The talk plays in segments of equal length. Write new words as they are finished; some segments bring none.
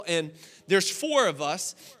And there's 4 of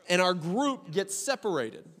us, and our group gets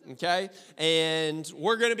separated, okay? And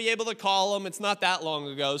we're going to be able to call them. It's not that long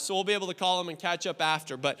ago, so we'll be able to call them and catch up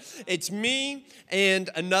after. But it's me and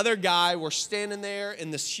another guy. We're standing there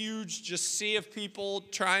in this huge just sea of people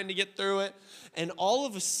trying to get through it. And all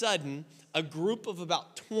of a sudden, a group of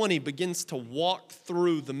about 20 begins to walk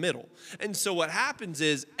through the middle. And so what happens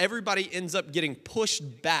is everybody ends up getting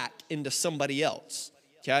pushed back into somebody else.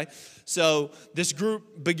 Okay, so this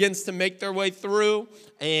group begins to make their way through,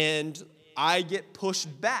 and I get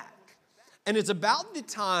pushed back. And it's about the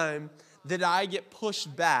time that I get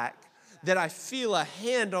pushed back that I feel a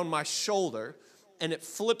hand on my shoulder, and it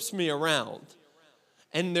flips me around.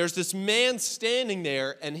 And there's this man standing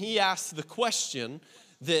there, and he asks the question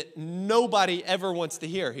that nobody ever wants to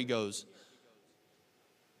hear. He goes,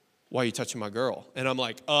 "Why are you touching my girl?" And I'm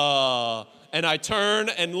like, And I turn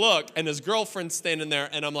and look, and his girlfriend's standing there,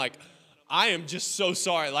 and I'm like, I am just so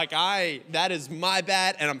sorry. That is my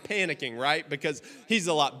bad, and I'm panicking, right? Because he's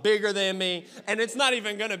a lot bigger than me, and it's not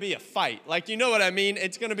even gonna be a fight. You know what I mean?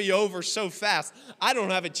 It's gonna be over so fast. I don't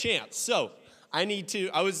have a chance. So I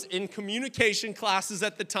was in communication classes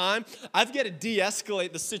at the time. I've got to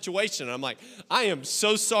de-escalate the situation. I'm like, I am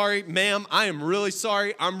so sorry, ma'am. I am really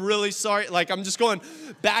sorry. I'm really sorry. I'm just going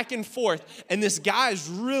back and forth. And this guy's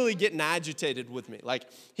really getting agitated with me.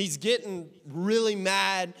 He's getting really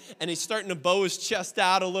mad, and he's starting to bow his chest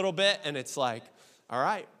out a little bit. And it's like, all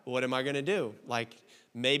right, what am I going to do?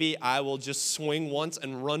 Maybe I will just swing once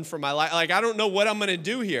and run for my life. I don't know what I'm going to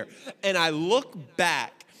do here. And I look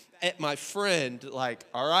back at my friend,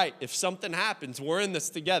 all right, if something happens, we're in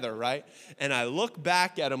this together, right? And I look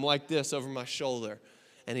back at him like this over my shoulder,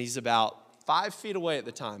 and he's about 5 feet away at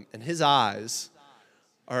the time, and his eyes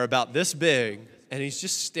are about this big, and he's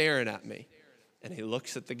just staring at me. And he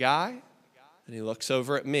looks at the guy, and he looks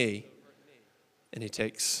over at me, and he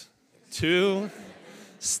takes 2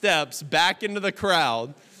 steps back into the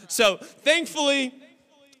crowd. So thankfully,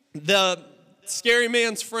 the scary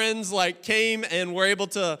man's friends came and were able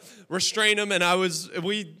to restrain him, and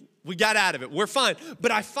we got out of it. We're fine. But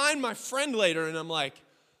I find my friend later, and I'm like,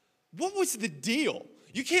 what was the deal?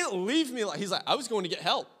 You can't leave me he's like, I was going to get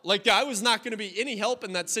help. I was not going to be any help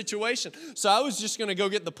in that situation. So I was just going to go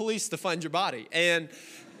get the police to find your body. And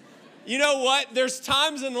you know what? There's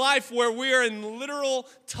times in life where we are in literal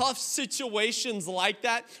tough situations like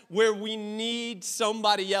that, where we need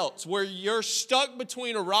somebody else, where you're stuck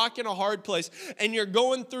between a rock and a hard place, and you're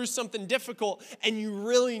going through something difficult, and you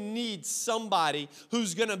really need somebody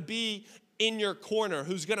who's going to be in your corner,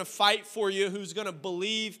 who's going to fight for you, who's going to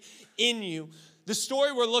believe in you. The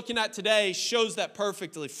story we're looking at today shows that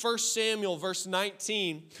perfectly. 1 Samuel, verse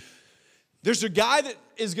 19. There's a guy that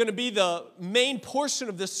is going to be the main portion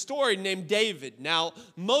of this story named David. Now,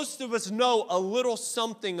 most of us know a little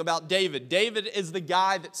something about David. David is the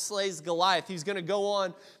guy that slays Goliath. He's going to go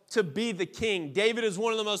on to be the king. David is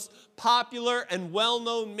one of the most popular and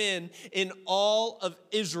well-known men in all of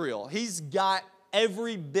Israel. He's got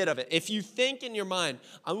every bit of it. If you think in your mind,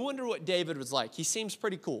 I wonder what David was like. He seems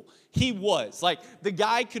pretty cool. He was. The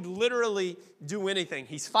guy could literally do anything.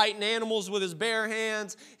 He's fighting animals with his bare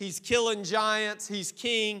hands. He's killing giants. He's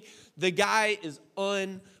king. The guy is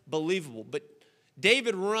unbelievable. But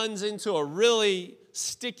David runs into a really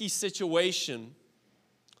sticky situation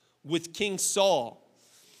with King Saul.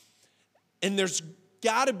 And there's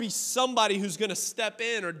got to be somebody who's going to step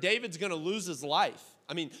in, or David's going to lose his life.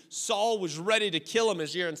 Saul was ready to kill him,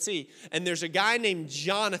 as you're going to see. And there's a guy named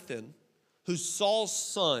Jonathan, who's Saul's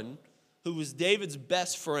son, who was David's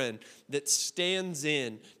best friend, that stands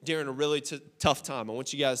in during a really tough time. I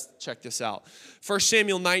want you guys to check this out. 1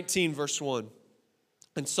 Samuel 19, verse 1.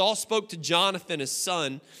 And Saul spoke to Jonathan, his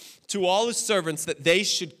son, to all his servants that they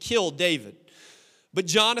should kill David. But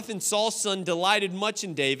Jonathan, Saul's son, delighted much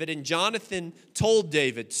in David, and Jonathan told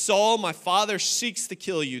David, Saul, my father seeks to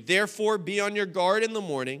kill you. Therefore, be on your guard in the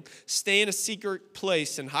morning, stay in a secret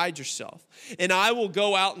place and hide yourself. And I will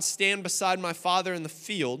go out and stand beside my father in the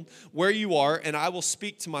field where you are, and I will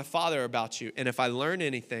speak to my father about you. And if I learn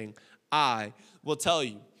anything, I will tell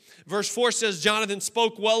you. Verse 4 says, Jonathan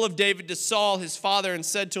spoke well of David to Saul, his father, and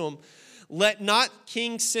said to him, let not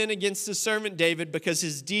king sin against his servant David, because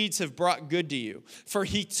his deeds have brought good to you. For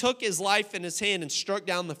he took his life in his hand and struck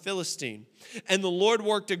down the Philistine. And the Lord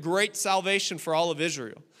worked a great salvation for all of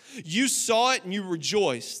Israel. You saw it and you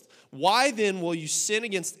rejoiced. Why then will you sin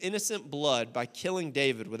against innocent blood by killing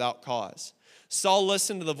David without cause? Saul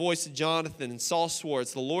listened to the voice of Jonathan, and Saul swore,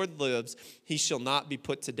 as the Lord lives, he shall not be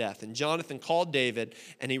put to death. And Jonathan called David,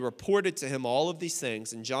 and he reported to him all of these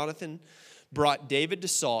things. And Jonathan brought David to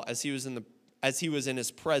Saul as he was in the as he was in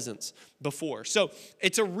his presence before. So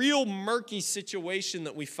it's a real murky situation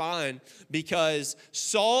that we find because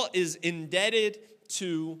Saul is indebted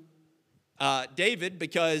to David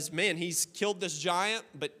because, man, he's killed this giant,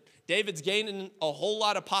 but David's gaining a whole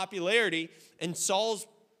lot of popularity, and Saul's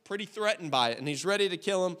pretty threatened by it, and he's ready to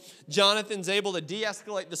kill him. Jonathan's able to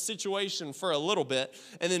de-escalate the situation for a little bit.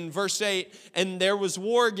 And then verse 8, and there was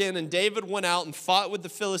war again, and David went out and fought with the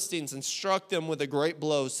Philistines and struck them with a great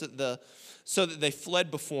blow so that they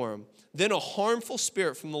fled before him. Then a harmful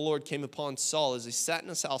spirit from the Lord came upon Saul as he sat in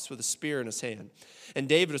his house with a spear in his hand, and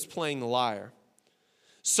David was playing the lyre.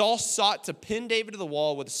 Saul sought to pin David to the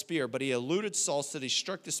wall with a spear, but he eluded Saul so that he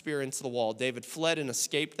struck the spear into the wall. David fled and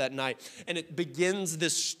escaped that night. And it begins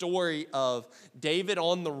this story of David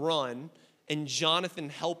on the run and Jonathan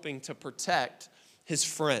helping to protect his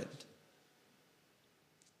friend.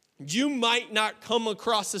 You might not come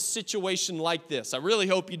across a situation like this. I really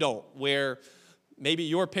hope you don't, where maybe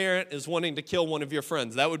your parent is wanting to kill one of your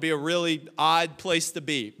friends. That would be a really odd place to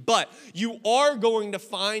be. But you are going to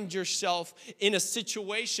find yourself in a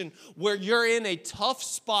situation where you're in a tough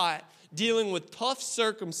spot, dealing with tough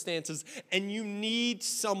circumstances, and you need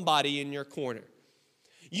somebody in your corner.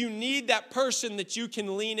 You need that person that you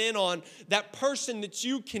can lean in on, that person that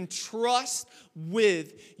you can trust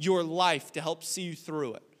with your life to help see you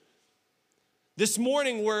through it. This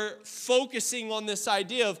morning, we're focusing on this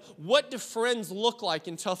idea of what do friends look like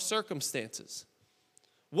in tough circumstances?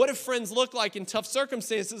 What do friends look like in tough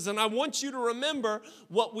circumstances? And I want you to remember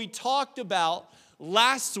what we talked about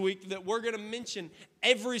last week that we're going to mention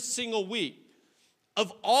every single week.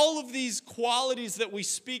 Of all of these qualities that we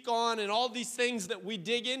speak on and all these things that we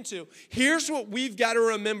dig into, here's what we've got to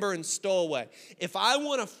remember and stow away. If I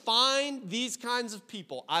want to find these kinds of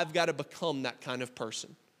people, I've got to become that kind of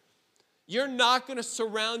person. You're not going to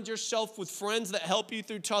surround yourself with friends that help you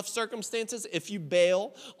through tough circumstances if you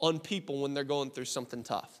bail on people when they're going through something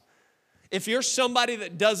tough. If you're somebody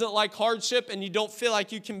that doesn't like hardship and you don't feel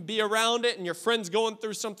like you can be around it and your friend's going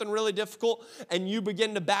through something really difficult and you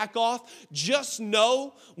begin to back off, just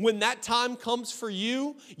know when that time comes for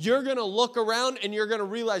you, you're going to look around and you're going to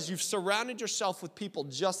realize you've surrounded yourself with people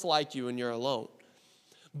just like you and you're alone.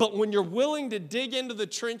 But when you're willing to dig into the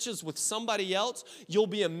trenches with somebody else, you'll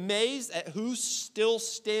be amazed at who's still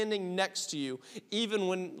standing next to you, even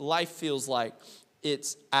when life feels like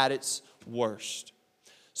it's at its worst.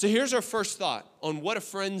 So here's our first thought on what do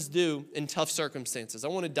friends do in tough circumstances. I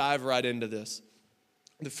want to dive right into this.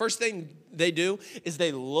 The first thing they do is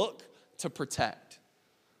they look to protect.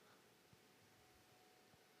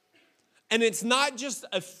 And it's not just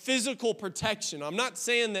a physical protection. I'm not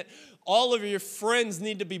saying that all of your friends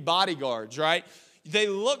need to be bodyguards, right? They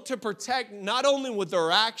look to protect not only with their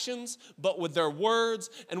actions, but with their words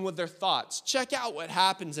and with their thoughts. Check out what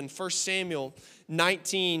happens in 1 Samuel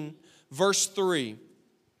 19, verse 3.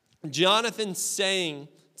 Jonathan saying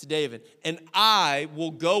to David, and I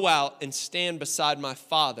will go out and stand beside my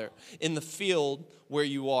father in the field where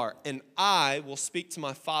you are, and I will speak to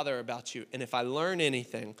my father about you, and if I learn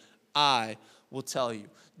anything, I will tell you.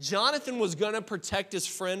 Jonathan was going to protect his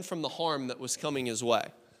friend from the harm that was coming his way.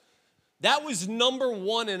 That was number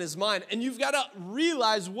one in his mind. And you've got to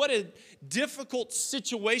realize what a difficult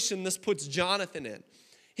situation this puts Jonathan in.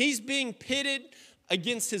 He's being pitted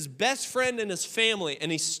against his best friend and his family,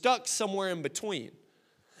 and he's stuck somewhere in between.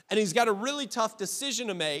 And he's got a really tough decision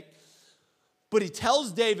to make. But he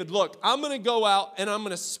tells David, look, I'm going to go out and I'm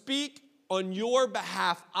going to speak on your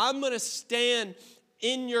behalf. I'm going to stand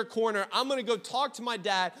in your corner. I'm going to go talk to my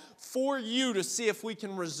dad for you to see if we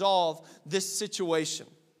can resolve this situation.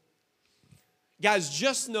 Guys,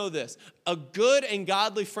 just know this. A good and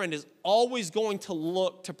godly friend is always going to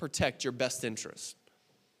look to protect your best interest.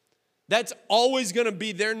 That's always going to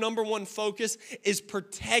be their number one focus, is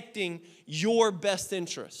protecting your best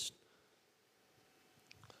interest.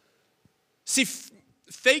 See,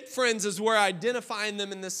 fake friends, as we're identifying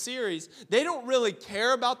them in this series, they don't really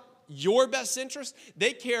care about your best interest.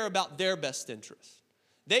 They care about their best interest.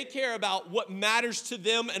 They care about what matters to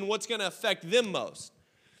them and what's going to affect them most.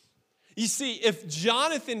 You see, if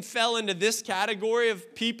Jonathan fell into this category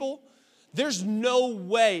of people, there's no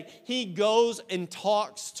way he goes and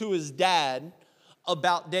talks to his dad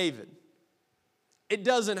about David. It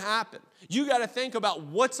doesn't happen. You got to think about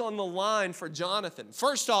what's on the line for Jonathan.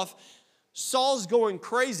 First off, Saul's going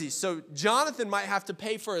crazy, so Jonathan might have to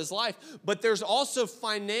pay for his life, but there's also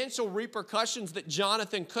financial repercussions that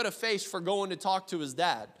Jonathan could have faced for going to talk to his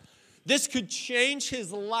dad. This could change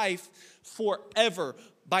his life forever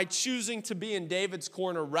by choosing to be in David's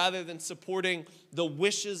corner rather than supporting the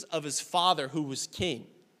wishes of his father, who was king.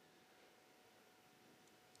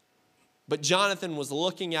 But Jonathan was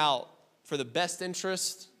looking out for the best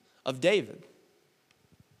interest of David.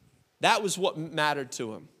 That was what mattered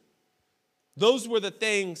to him. Those were the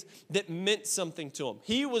things that meant something to him.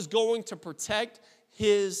 He was going to protect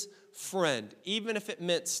his friend, even if it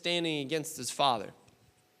meant standing against his father.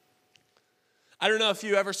 I don't know if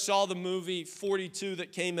you ever saw the movie 42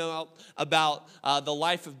 that came out about the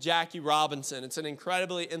life of Jackie Robinson. It's an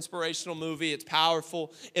incredibly inspirational movie. It's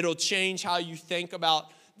powerful. It'll change how you think about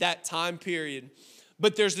that time period.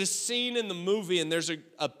 But there's this scene in the movie, and there's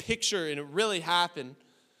a picture, and it really happened,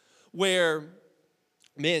 where,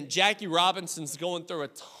 man, Jackie Robinson's going through a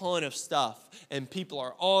ton of stuff, and people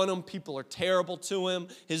are on him. People are terrible to him.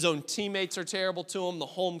 His own teammates are terrible to him. The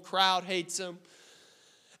home crowd hates him.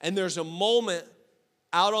 And there's a moment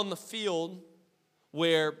out on the field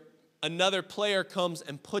where another player comes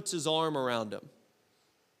and puts his arm around him.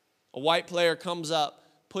 A white player comes up,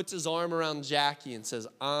 puts his arm around Jackie and says,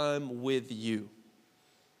 "I'm with you."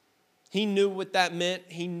 He knew what that meant.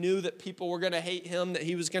 He knew that people were going to hate him, that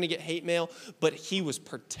he was going to get hate mail, but he was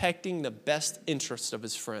protecting the best interest of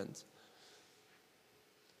his friends.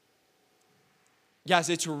 Guys,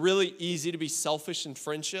 it's really easy to be selfish in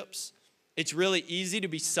friendships. It's really easy to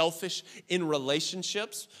be selfish in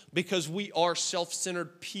relationships because we are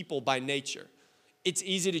self-centered people by nature. It's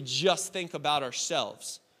easy to just think about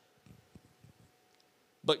ourselves.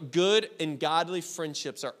 But good and godly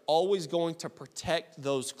friendships are always going to protect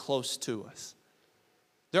those close to us.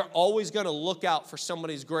 They're always going to look out for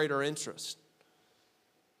somebody's greater interest.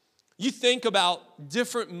 You think about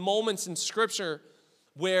different moments in Scripture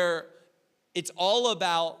where it's all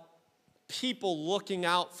about people looking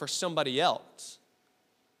out for somebody else.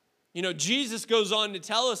 You know, Jesus goes on to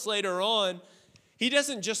tell us later on, he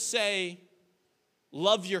doesn't just say,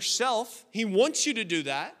 love yourself. He wants you to do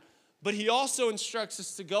that. But he also instructs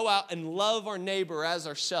us to go out and love our neighbor as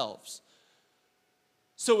ourselves.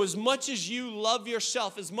 So as much as you love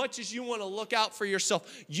yourself, as much as you want to look out for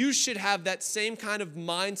yourself, you should have that same kind of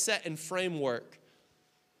mindset and framework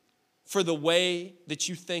for the way that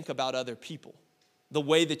you think about other people, the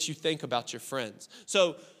way that you think about your friends.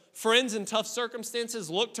 So friends in tough circumstances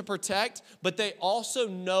look to protect, but they also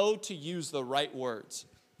know to use the right words.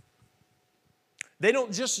 They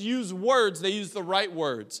don't just use words, they use the right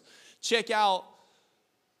words. Check out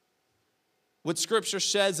what Scripture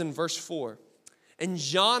says in verse 4. And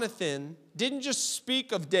Jonathan didn't just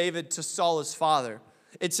speak of David to Saul his father.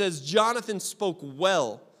 It says Jonathan spoke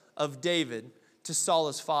well of David to Saul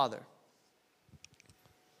his father.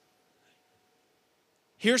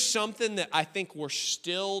 Here's something that I think we're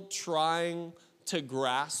still trying to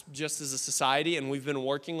grasp just as a society, and we've been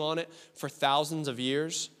working on it for thousands of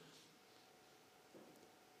years.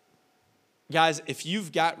 Guys, if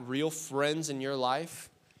you've got real friends in your life,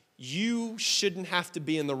 you shouldn't have to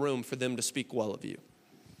be in the room for them to speak well of you.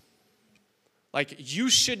 Like, you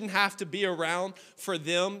shouldn't have to be around for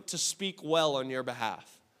them to speak well on your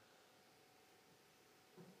behalf.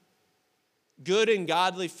 Good and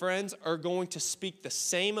godly friends are going to speak the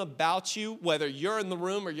same about you, whether you're in the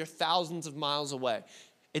room or you're thousands of miles away.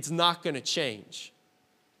 It's not going to change.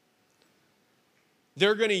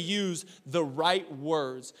 They're going to use the right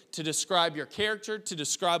words to describe your character, to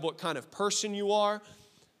describe what kind of person you are.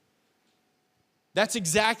 That's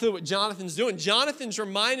exactly what Jonathan's doing. Jonathan's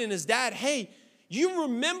reminding his dad, hey, you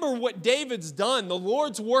remember what David's done. The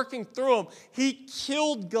Lord's working through him. He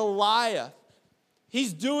killed Goliath.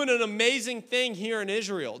 He's doing an amazing thing here in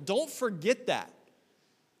Israel. Don't forget that.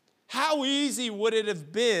 How easy would it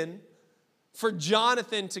have been for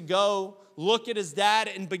Jonathan to go look at his dad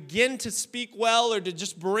and begin to speak well or to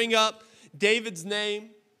just bring up David's name?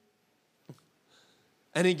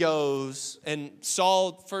 And he goes, and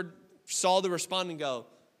Saul to respond and go,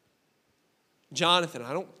 Jonathan,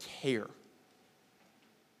 I don't care.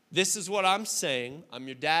 This is what I'm saying. I'm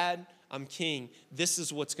your dad. I'm king. This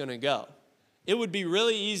is what's going to go. It would be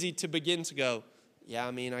really easy to begin to go, yeah,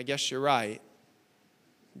 I mean, I guess you're right.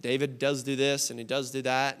 David does do this and he does do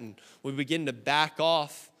that. And we begin to back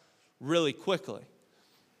off really quickly.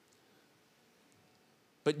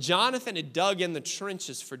 But Jonathan had dug in the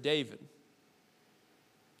trenches for David.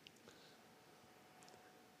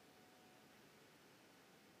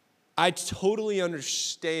 I totally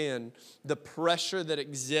understand the pressure that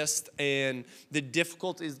exists and the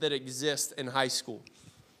difficulties that exist in high school.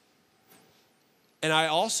 And I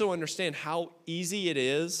also understand how easy it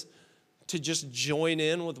is to just join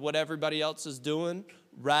in with what everybody else is doing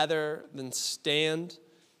rather than stand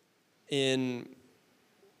in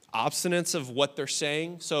obstinance of what they're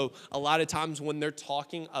saying. So a lot of times when they're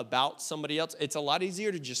talking about somebody else, it's a lot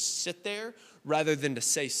easier to just sit there rather than to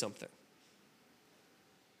say something.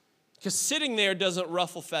 Because sitting there doesn't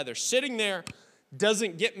ruffle feathers. Sitting there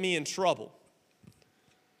doesn't get me in trouble.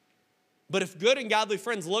 But if good and godly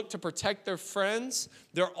friends look to protect their friends,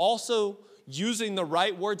 they're also using the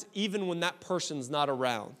right words even when that person's not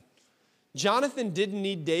around. Jonathan didn't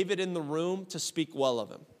need David in the room to speak well of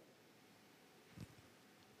him.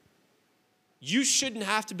 You shouldn't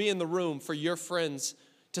have to be in the room for your friends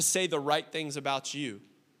to say the right things about you,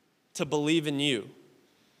 to believe in you.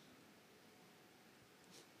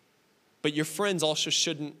 But your friends also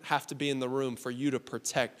shouldn't have to be in the room for you to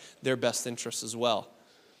protect their best interests as well,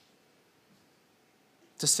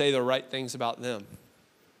 to say the right things about them.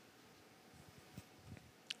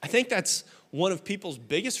 I think that's one of people's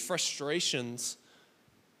biggest frustrations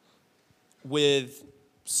with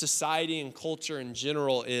society and culture in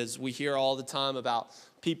general is we hear all the time about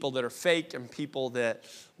people that are fake and people that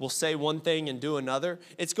will say one thing and do another.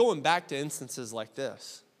 It's going back to instances like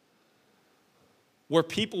this, where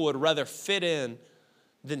people would rather fit in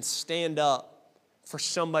than stand up for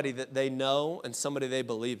somebody that they know and somebody they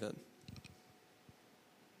believe in.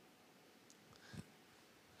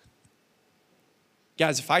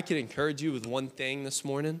 Guys, if I could encourage you with one thing this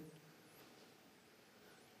morning,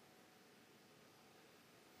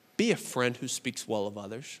 be a friend who speaks well of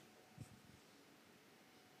others.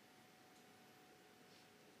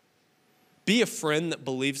 Be a friend that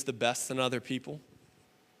believes the best in other people.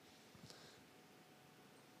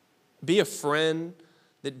 Be a friend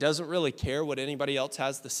that doesn't really care what anybody else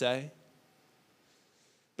has to say.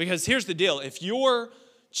 Because here's the deal. If you're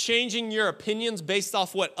changing your opinions based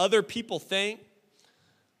off what other people think,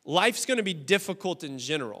 life's going to be difficult in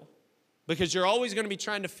general. Because you're always going to be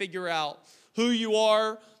trying to figure out who you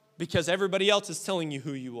are because everybody else is telling you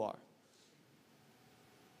who you are.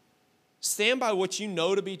 Stand by what you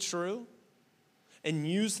know to be true and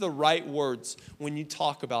use the right words when you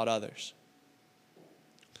talk about others.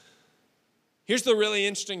 Here's the really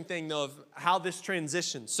interesting thing, though, of how this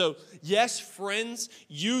transitions. So, yes, friends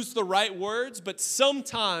use the right words, but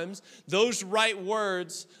sometimes those right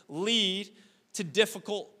words lead to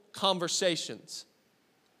difficult conversations.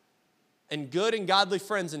 And good and godly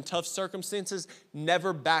friends in tough circumstances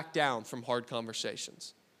never back down from hard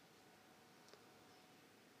conversations.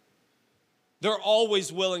 They're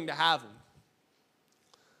always willing to have them.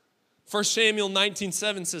 1 Samuel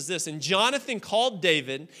 19:7 says this, and Jonathan called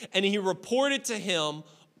David, and he reported to him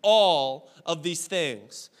all of these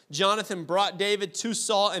things. Jonathan brought David to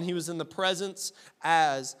Saul, and he was in the presence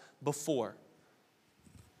as before.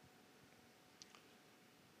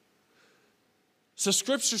 So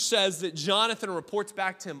Scripture says that Jonathan reports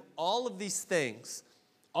back to him all of these things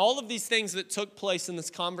that took place in this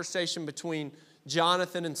conversation between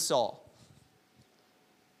Jonathan and Saul.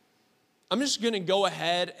 I'm just going to go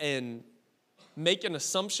ahead and make an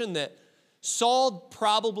assumption that Saul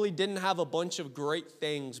probably didn't have a bunch of great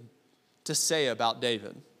things to say about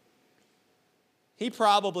David. He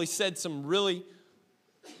probably said some really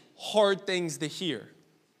hard things to hear.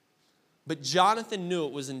 But Jonathan knew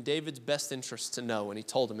it was in David's best interest to know, and he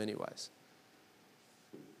told him anyways.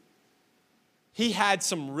 He had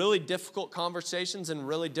some really difficult conversations and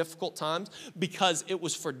really difficult times because it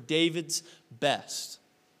was for David's best.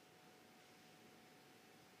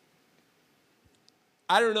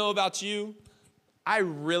 I don't know about you, I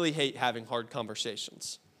really hate having hard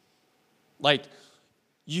conversations. Like,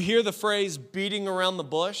 you hear the phrase beating around the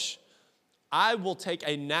bush, I will take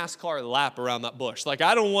a NASCAR lap around that bush. Like,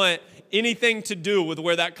 I don't want anything to do with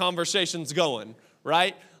where that conversation's going,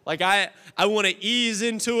 right? Like, I want to ease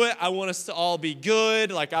into it. I want us to all be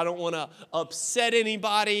good. Like, I don't want to upset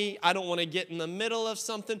anybody. I don't want to get in the middle of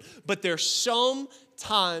something. But there's some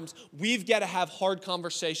times we've got to have hard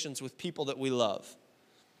conversations with people that we love.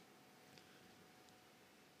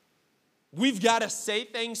 We've got to say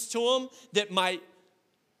things to them that might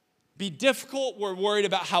be difficult. We're worried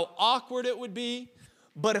about how awkward it would be.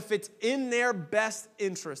 But if it's in their best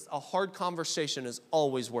interest, a hard conversation is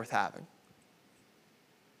always worth having.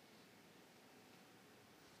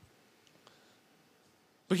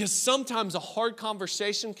 Because sometimes a hard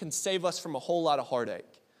conversation can save us from a whole lot of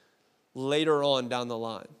heartache later on down the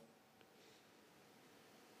line.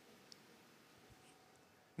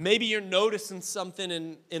 Maybe you're noticing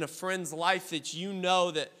something in a friend's life that you know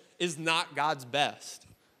that is not God's best.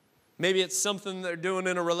 Maybe it's something they're doing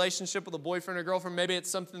in a relationship with a boyfriend or girlfriend. Maybe it's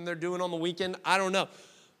something they're doing on the weekend. I don't know.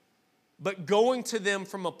 But going to them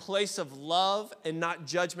from a place of love and not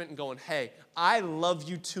judgment and going, hey, I love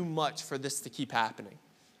you too much for this to keep happening.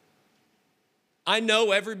 I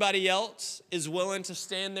know everybody else is willing to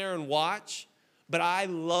stand there and watch, but I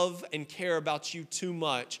love and care about you too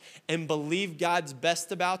much and believe God's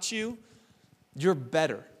best about you. You're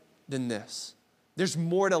better than this. There's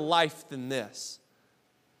more to life than this.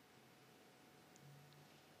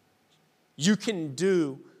 You can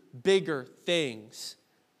do bigger things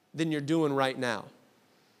than you're doing right now.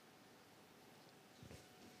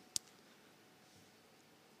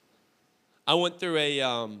 I went through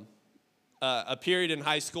a period in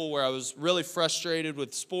high school where I was really frustrated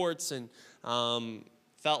with sports and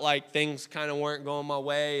felt like things kind of weren't going my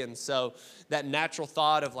way. And so that natural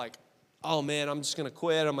thought of like, oh man, I'm just going to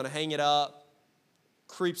quit, I'm going to hang it up,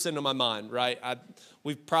 creeps into my mind, right?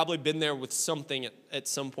 We've probably been there with something at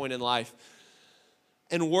some point in life.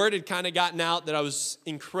 And word had kind of gotten out that I was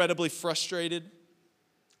incredibly frustrated.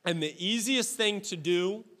 And the easiest thing to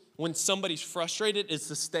do when somebody's frustrated is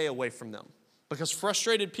to stay away from them. Because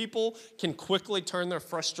frustrated people can quickly turn their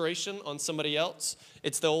frustration on somebody else.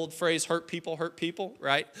 It's the old phrase, hurt people,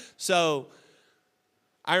 right? So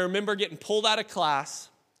I remember getting pulled out of class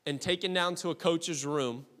and taken down to a coach's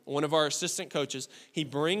room, one of our assistant coaches. He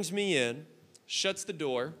brings me in, shuts the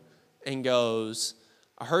door, and goes,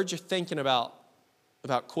 I heard you're thinking about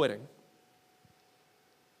quitting.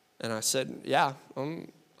 And I said, yeah,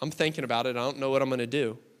 I'm thinking about it. I don't know what I'm going to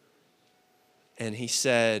do. And he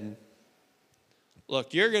said,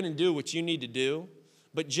 look, you're going to do what you need to do,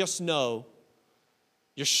 but just know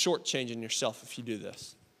you're shortchanging yourself if you do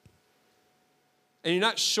this. And you're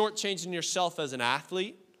not shortchanging yourself as an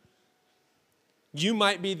athlete. You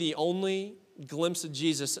might be the only glimpse of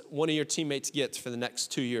Jesus one of your teammates gets for the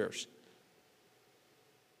next 2 years.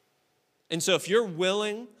 And so if you're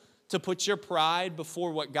willing to put your pride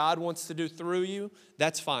before what God wants to do through you,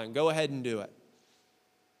 that's fine. Go ahead and do it.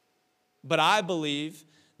 But I believe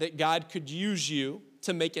that God could use you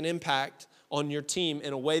to make an impact on your team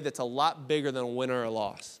in a way that's a lot bigger than a win or a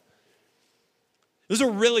loss. It was a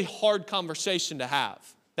really hard conversation to have.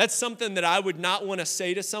 That's something that I would not want to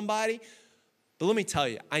say to somebody, but let me tell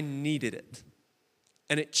you, I needed it.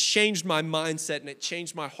 And it changed my mindset and it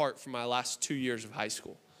changed my heart for my last 2 years of high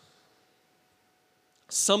school.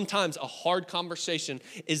 Sometimes a hard conversation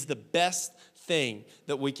is the best thing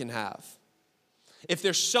that we can have. If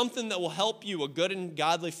there's something that will help you, a good and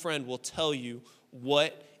godly friend will tell you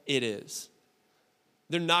what it is.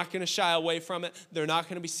 They're not going to shy away from it. They're not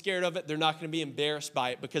going to be scared of it. They're not going to be embarrassed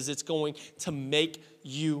by it because it's going to make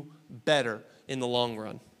you better in the long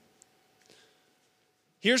run.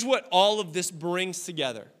 Here's what all of this brings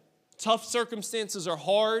together. Tough circumstances are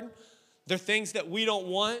hard. They're things that we don't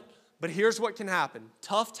want. But here's what can happen.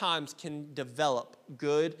 Tough times can develop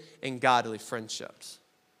good and godly friendships.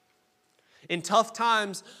 In tough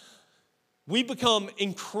times, we become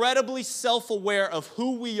incredibly self-aware of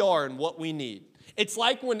who we are and what we need. It's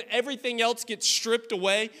like when everything else gets stripped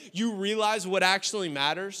away, you realize what actually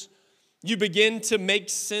matters. You begin to make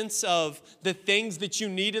sense of the things that you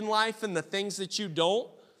need in life and the things that you don't.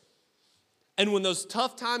 And when those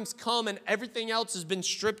tough times come and everything else has been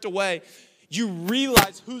stripped away, you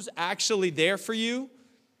realize who's actually there for you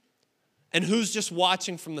and who's just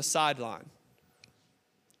watching from the sideline.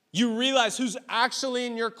 You realize who's actually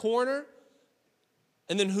in your corner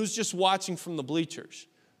and then who's just watching from the bleachers.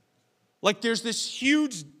 Like there's this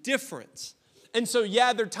huge difference. And so,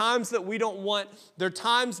 yeah, there are times that we don't want, there are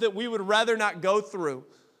times that we would rather not go through.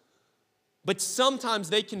 But sometimes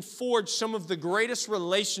they can forge some of the greatest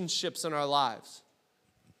relationships in our lives.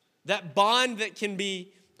 That bond that can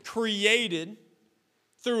be created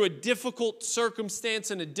through a difficult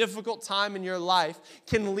circumstance and a difficult time in your life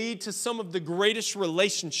can lead to some of the greatest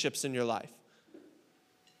relationships in your life.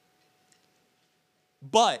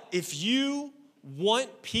 But if you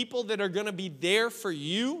want people that are going to be there for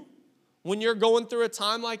you when you're going through a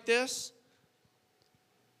time like this,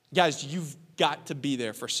 guys, you've got to be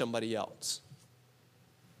there for somebody else.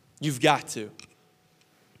 You've got to.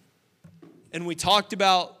 And we talked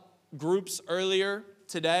about groups earlier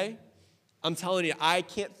today. I'm telling you, I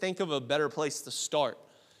can't think of a better place to start.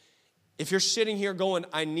 If you're sitting here going,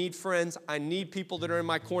 I need friends, I need people that are in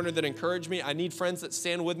my corner that encourage me, I need friends that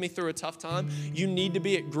stand with me through a tough time, you need to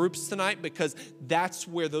be at groups tonight because that's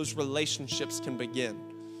where those relationships can begin.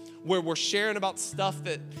 Where we're sharing about stuff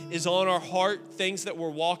that is on our heart, things that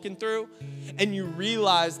we're walking through, and you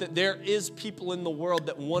realize that there is people in the world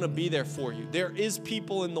that want to be there for you. There is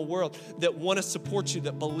people in the world that want to support you,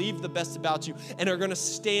 that believe the best about you, and are going to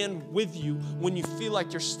stand with you when you feel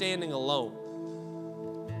like you're standing alone.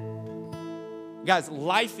 Guys,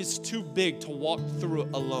 life is too big to walk through it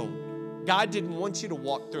alone. God didn't want you to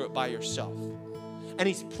walk through it by yourself. And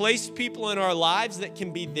He's placed people in our lives that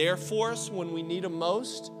can be there for us when we need them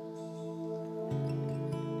most.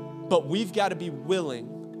 But we've got to be willing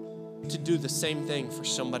to do the same thing for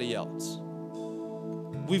somebody else.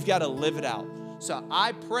 We've got to live it out. So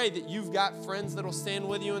I pray that you've got friends that'll stand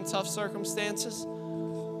with you in tough circumstances.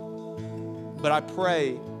 But I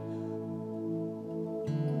pray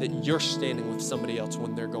that you're standing with somebody else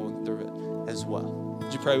when they're going through it as well.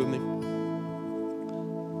 Would you pray with me?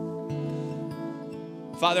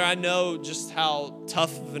 Father, I know just how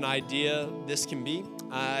tough of an idea this can be.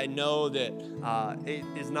 I know that it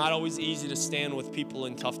is not always easy to stand with people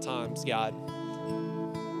in tough times, God.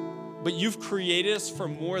 But you've created us for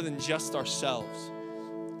more than just ourselves.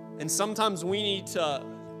 And sometimes we need to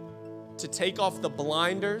take off the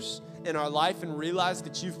blinders in our life and realize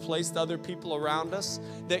that you've placed other people around us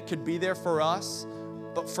that could be there for us.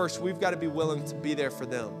 But first, we've got to be willing to be there for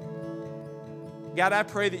them. God, I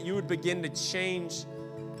pray that you would begin to change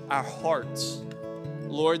our hearts.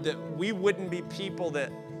 Lord, that we wouldn't be people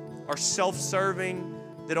that are self-serving,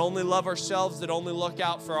 that only love ourselves, that only look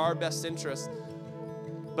out for our best interest.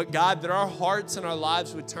 But God, that our hearts and our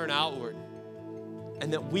lives would turn outward,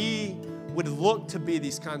 and that we would look to be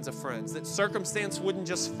these kinds of friends, that circumstance wouldn't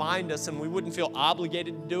just find us and we wouldn't feel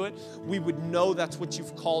obligated to do it. We would know that's what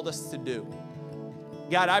you've called us to do.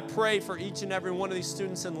 God, I pray for each and every one of these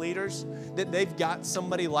students and leaders that they've got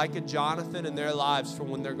somebody like a Jonathan in their lives for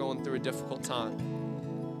when they're going through a difficult time.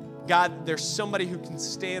 God, there's somebody who can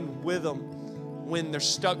stand with them when they're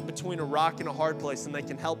stuck between a rock and a hard place, and they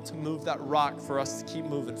can help to move that rock for us to keep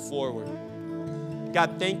moving forward.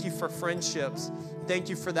 God, thank you for friendships. Thank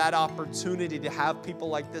you for that opportunity to have people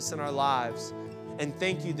like this in our lives. And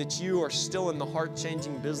thank you that you are still in the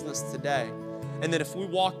heart-changing business today. And that if we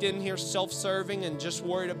walked in here self-serving and just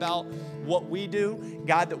worried about what we do,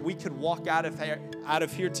 God, that we could walk out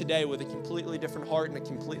of here today with a completely different heart and a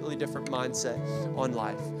completely different mindset on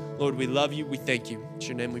life. Lord, we love you. We thank you. In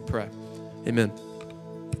your name we pray. Amen.